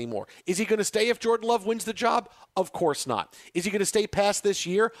team anymore. Is he going to stay if Jordan Love wins the job? Of course not. Is he going to stay past this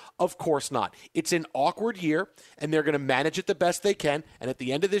year? Of course not. It's an awkward year, and they're going to manage it the best they can. And at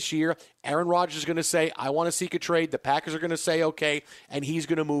the end of this year, Aaron Rodgers is going to say, I want to seek a trade. The Packers are going to say, okay, and he's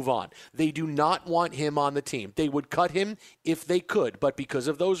going to move on. They do not want him on the team. They would cut him if they could, but because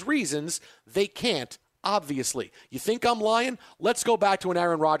of those reasons, they can't. Obviously. You think I'm lying? Let's go back to when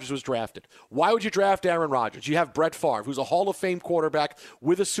Aaron Rodgers was drafted. Why would you draft Aaron Rodgers? You have Brett Favre, who's a Hall of Fame quarterback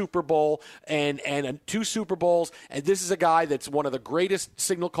with a Super Bowl and 2 Super Bowls, and this is a guy that's one of the greatest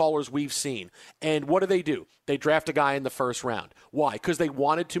signal callers we've seen. And what do? They draft a guy in the first round. Why? Because they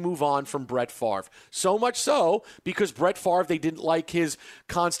wanted to move on from Brett Favre. So much so, because Brett Favre, they didn't like his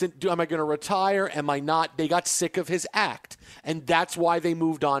constant, am I going to retire? Am I not? They got sick of his act. And that's why they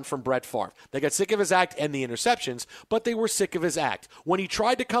moved on from Brett Favre. They got sick of his act and the interceptions, but they were sick of his act. When he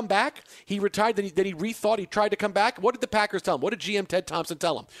tried to come back, he retired, then he rethought, he tried to come back. What did the Packers tell him? What did GM Ted Thompson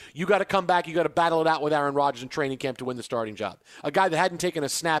tell him? You got to come back, you got to battle it out with Aaron Rodgers in training camp to win the starting job. A guy that hadn't taken a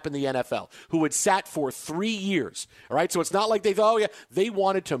snap in the NFL, who had sat for 3 years. All right, so it's not like they thought, oh yeah, they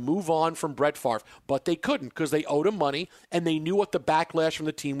wanted to move on from Brett Favre, but they couldn't because they owed him money and they knew what the backlash from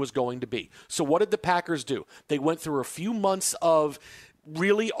the team was going to be. So what did the Packers do? They went through a few months of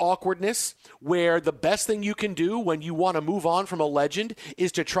really awkwardness where the best thing you can do when you want to move on from a legend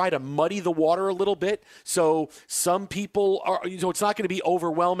is to try to muddy the water a little bit. So some people are, it's not going to be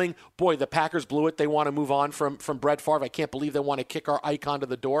overwhelming. Boy, the Packers blew it. They want to move on from Brett Favre. I can't believe they want to kick our icon to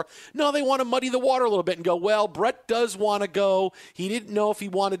the door. No, they want to muddy the water a little bit and go, well, Brett does want to go. He didn't know if he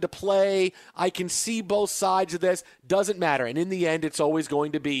wanted to play. I can see both sides of this. Doesn't matter. And in the end, it's always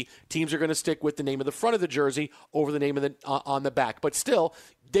going to be teams are going to stick with the name of the front of the jersey over the name of the on the back. But still,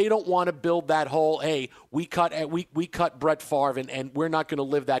 they don't want to build that whole, hey, we cut Brett Favre, and we're not going to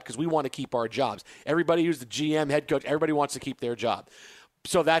live that because we want to keep our jobs. Everybody who's the GM, head coach, everybody wants to keep their job.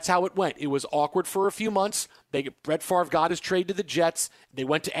 So that's how it went. It was awkward for a few months. Brett Favre got his trade to the Jets. They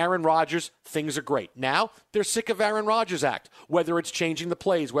went to Aaron Rodgers. Things are great. Now they're sick of Aaron Rodgers' act, whether it's changing the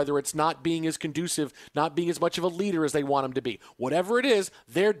plays, whether it's not being as conducive, not being as much of a leader as they want him to be. Whatever it is,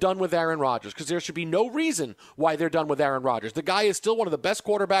 they're done with Aaron Rodgers because there should be no reason why they're done with Aaron Rodgers. The guy is still one of the best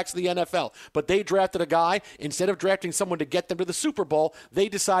quarterbacks in the NFL, but they drafted a guy. Instead of drafting someone to get them to the Super Bowl, they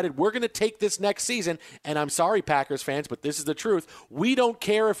decided we're going to take this next season, and I'm sorry, Packers fans, but this is the truth. We don't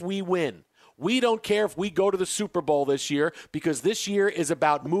care if we win. We don't care if we go to the Super Bowl this year because this year is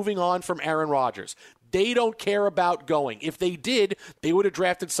about moving on from Aaron Rodgers. They don't care about going. If they did, they would have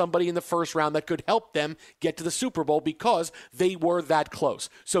drafted somebody in the first round that could help them get to the Super Bowl because they were that close.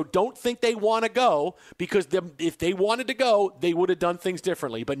 So don't think they want to go because if they wanted to go, they would have done things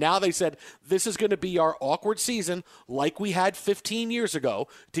differently. But now they said, this is going to be our awkward season like we had 15 years ago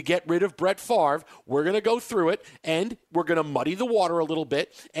to get rid of Brett Favre. We're going to go through it, and we're going to muddy the water a little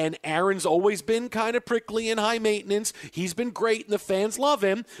bit. And Aaron's always been kind of prickly and high maintenance. He's been great, and the fans love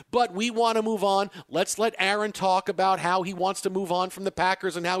him, but we want to move on. Let's let Aaron talk about how he wants to move on from the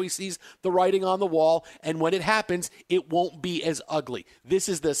Packers and how he sees the writing on the wall. And when it happens, it won't be as ugly. This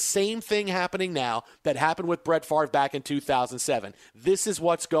is the same thing happening now that happened with Brett Favre back in 2007. This is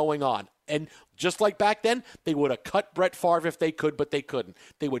what's going on. And just like back then, they would have cut Brett Favre if they could, but they couldn't.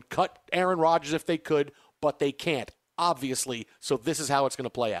 They would cut Aaron Rodgers if they could, but they can't, obviously. So this is how it's going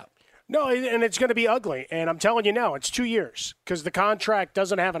to play out. No, and it's going to be ugly. And I'm telling you now, it's 2 years because the contract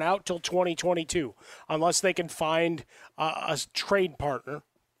doesn't have an out till 2022 unless they can find a trade partner.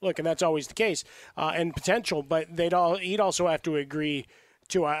 Look, and that's always the case and potential, but he'd also have to agree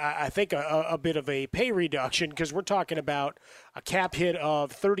to, I think, a bit of a pay reduction because we're talking about a cap hit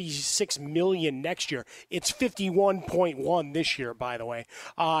of $36 million next year. It's 51.1 this year, by the way.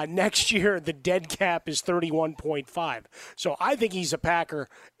 Next year, the dead cap is 31.5. So I think he's a Packer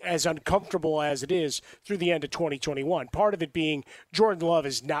as uncomfortable as it is through the end of 2021. Part of it being Jordan Love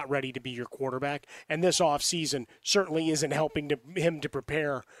is not ready to be your quarterback, and this offseason certainly isn't helping him to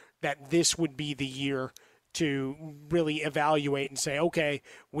prepare that this would be the year to really evaluate and say, okay,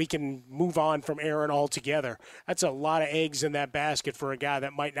 we can move on from Aaron altogether. That's a lot of eggs in that basket for a guy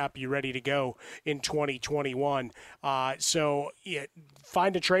that might not be ready to go in 2021. So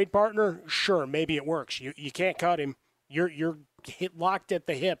find a trade partner, sure, maybe it works. You can't cut him. You're locked at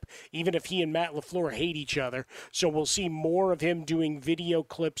the hip, even if he and Matt LaFleur hate each other. So we'll see more of him doing video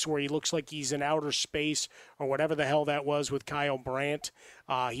clips where he looks like he's in outer space or whatever the hell that was with Kyle Brandt.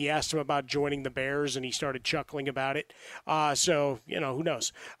 He asked him about joining the Bears, and he started chuckling about it. So, who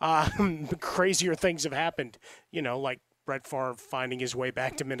knows? Crazier things have happened, like Brett Favre finding his way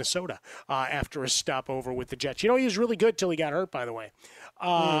back to Minnesota after a stopover with the Jets. He was really good till he got hurt, by the way.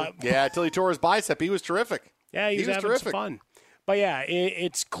 Yeah, till he tore his bicep. He was terrific. Yeah, he was having terrific. some fun. But, yeah,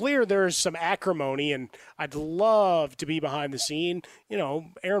 it's clear there's some acrimony, and I'd love to be behind the scene.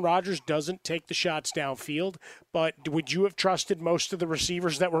 Aaron Rodgers doesn't take the shots downfield, but would you have trusted most of the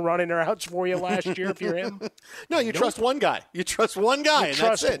receivers that were running routes for you last year if you're him? No, you trust one guy. You trust one guy, and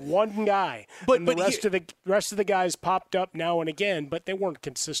trust that's it. One guy. But the rest of the guys popped up now and again, but they weren't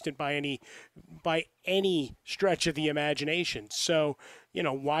consistent by any stretch of the imagination. So,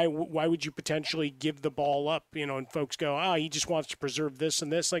 why would you potentially give the ball up, and folks go, he just wants to preserve this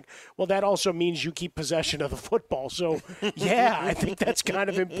and this. Like, well, that also means you keep possession of the football. So, yeah, I think that's kind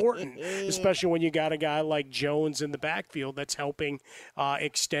of important, especially when you got a guy like Jones in the backfield that's helping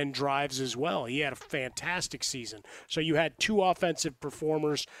extend drives as well. He had a fantastic season. So you had two offensive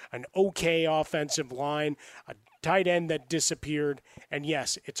performers, an okay offensive line, a tight end that disappeared, and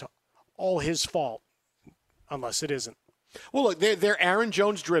yes, it's all his fault, unless it isn't. Well, look, they're Aaron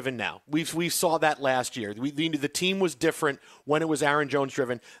Jones driven now. We saw that last year. The team was different when it was Aaron Jones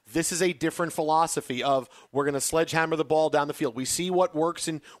driven. This is a different philosophy of we're going to sledgehammer the ball down the field. We see what works,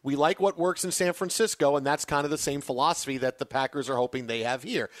 and we like what works in San Francisco, and that's kind of the same philosophy that the Packers are hoping they have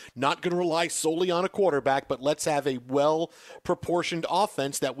here. Not going to rely solely on a quarterback, but let's have a well-proportioned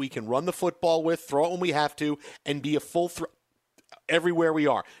offense that we can run the football with, throw it when we have to, and be a full threat everywhere we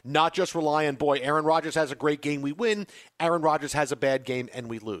are. Not just rely on, Aaron Rodgers has a great game, we win. Aaron Rodgers has a bad game, and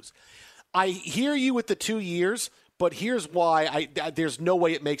we lose. I hear you with the 2 years, but here's why there's no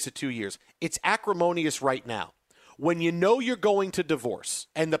way it makes it 2 years. It's acrimonious right now. When you know you're going to divorce,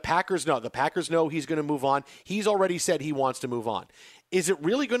 and the Packers know he's going to move on. He's already said he wants to move on. Is it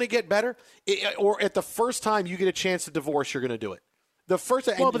really going to get better? Or at the first time you get a chance to divorce, you're going to do it? The first,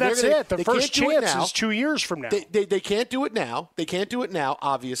 but that's it. The first chance is 2 years from now. They can't do it now. They can't do it now,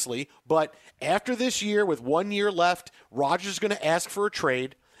 obviously. But after this year, with 1 year left, Rodgers is going to ask for a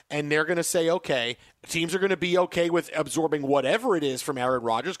trade, and they're going to say, okay, teams are going to be okay with absorbing whatever it is from Aaron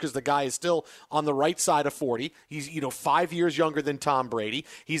Rodgers because the guy is still on the right side of 40. He's 5 years younger than Tom Brady.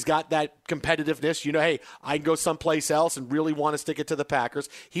 He's got that competitiveness. Hey, I can go someplace else and really want to stick it to the Packers.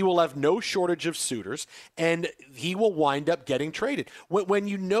 He will have no shortage of suitors, and he will wind up getting traded. When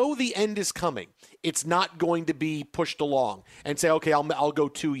you know the end is coming, it's not going to be pushed along and say, okay, I'll go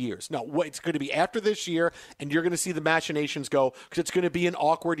 2 years. No, it's going to be after this year, and you're going to see the machinations go because it's going to be an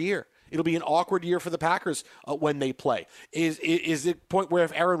awkward year. It'll be an awkward year for the Packers when they play. Is it a point where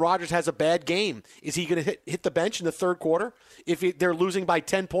if Aaron Rodgers has a bad game, is he going to hit the bench in the third quarter? If they're losing by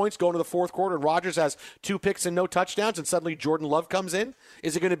 10 points going to the fourth quarter and Rodgers has 2 picks and no touchdowns and suddenly Jordan Love comes in?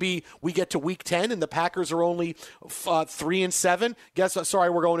 Is it going to be we get to week 10 and the Packers are only 3-7?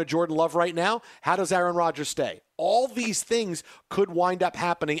 We're going to Jordan Love right now. How does Aaron Rodgers stay? All these things could wind up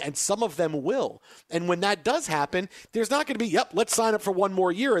happening, and some of them will. And when that does happen, there's not going to be, let's sign up for 1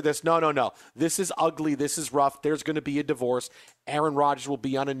 more year of this. No. This is ugly. This is rough. There's going to be a divorce. Aaron Rodgers will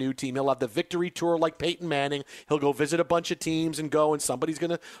be on a new team. He'll have the victory tour like Peyton Manning. He'll go visit a bunch of teams and go, and somebody's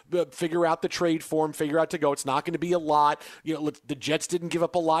going to figure out the trade for him, figure out to go. It's not going to be a lot. The Jets didn't give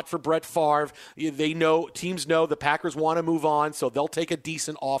up a lot for Brett Favre. Teams know the Packers want to move on, so they'll take a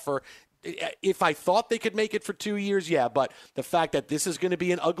decent offer. If I thought they could make it for 2 years, yeah, but the fact that this is going to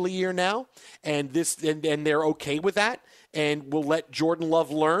be an ugly year now, and they're okay with that, and will let Jordan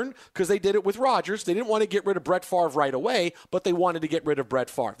Love learn, because they did it with Rodgers. They didn't want to get rid of Brett Favre right away, but they wanted to get rid of Brett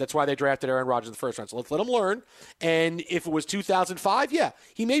Favre. That's why they drafted Aaron Rodgers in the first round. So let's let him learn. And if it was 2005, yeah,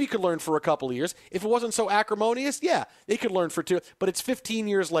 he maybe could learn for a couple of years. If it wasn't so acrimonious, yeah, they could learn for 2. But it's 15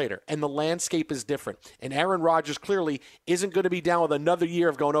 years later, and the landscape is different. And Aaron Rodgers clearly isn't going to be down with another year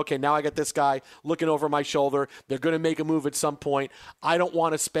of going, okay, now I got this guy looking over my shoulder. They're going to make a move at some point. I don't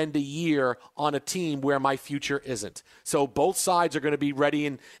want to spend a year on a team where my future isn't. So both sides are going to be ready,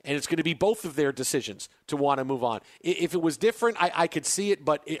 and it's going to be both of their decisions to want to move on. If it was different, I could see it,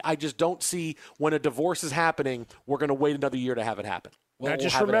 but I just don't see when a divorce is happening, we're going to wait another year to have it happen. Now,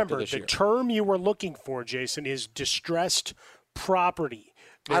 just remember, the term you were looking for, Jason, is distressed property.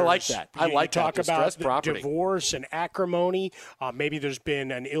 I like that. I like that. Talk about property. Divorce and acrimony. Maybe there's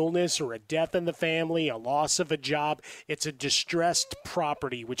been an illness or a death in the family, a loss of a job. It's a distressed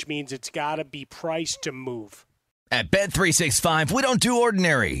property, which means it's got to be priced to move. At Bet365, we don't do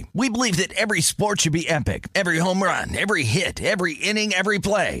ordinary. We believe that every sport should be epic. Every home run, every hit, every inning, every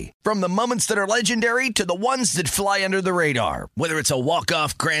play. From the moments that are legendary to the ones that fly under the radar. Whether it's a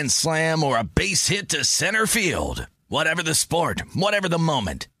walk-off grand slam or a base hit to center field. Whatever the sport, whatever the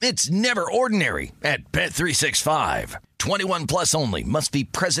moment. It's never ordinary at Bet365. 21 plus only. Must be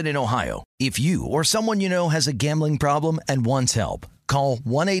present in Ohio. If you or someone you know has a gambling problem and wants help, call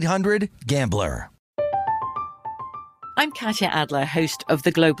 1-800-GAMBLER. I'm Katya Adler, host of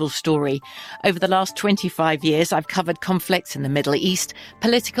The Global Story. Over the last 25 years, I've covered conflicts in the Middle East,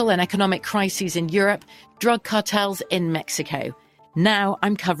 political and economic crises in Europe, drug cartels in Mexico. Now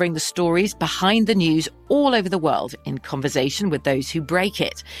I'm covering the stories behind the news all over the world in conversation with those who break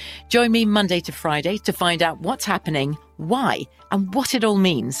it. Join me Monday to Friday to find out what's happening, why, and what it all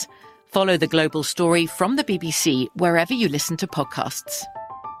means. Follow The Global Story from the BBC wherever you listen to podcasts.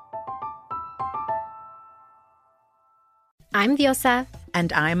 I'm Diosa.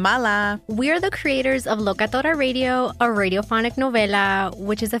 And I'm Mala. We're the creators of Locatora Radio, a radiophonic novela,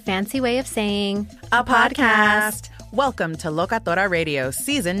 which is a fancy way of saying a podcast. Welcome to Locatora Radio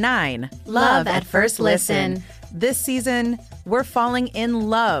Season 9. Love at First Listen. This season, we're falling in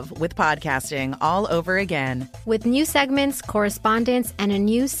love with podcasting all over again. With new segments, correspondence, and a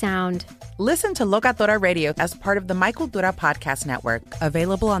new sound. Listen to Locatora Radio as part of the My Cultura Podcast Network.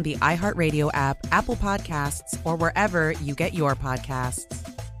 Available on the iHeartRadio app, Apple Podcasts, or wherever you get your podcasts.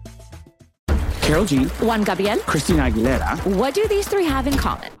 Karol G, Juan Gabriel, Christina Aguilera. What do these three have in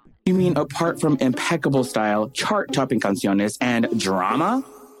common? You mean apart from impeccable style, chart-topping canciones, and drama?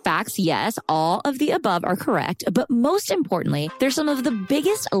 Facts, yes, all of the above are correct, but most importantly, they're some of the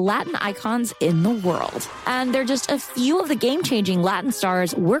biggest Latin icons in the world. And they're just a few of the game-changing Latin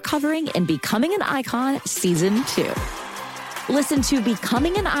stars we're covering in Becoming an Icon Season 2. Listen to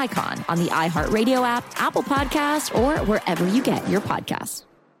Becoming an Icon on the iHeartRadio app, Apple Podcasts, or wherever you get your podcasts.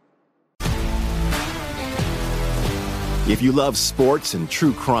 If you love sports and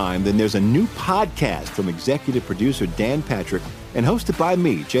true crime, then there's a new podcast from executive producer Dan Patrick and hosted by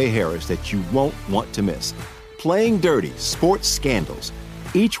me, Jay Harris, that you won't want to miss. Playing Dirty: Sports Scandals.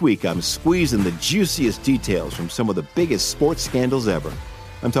 Each week, I'm squeezing the juiciest details from some of the biggest sports scandals ever.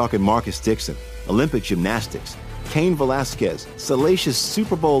 I'm talking Marcus Dixon, Olympic gymnastics, Cain Velasquez, salacious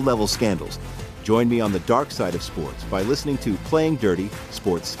Super Bowl-level scandals. Join me on the dark side of sports by listening to Playing Dirty: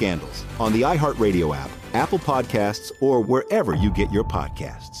 Sports Scandals on the iHeartRadio app, Apple Podcasts, or wherever you get your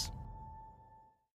podcasts.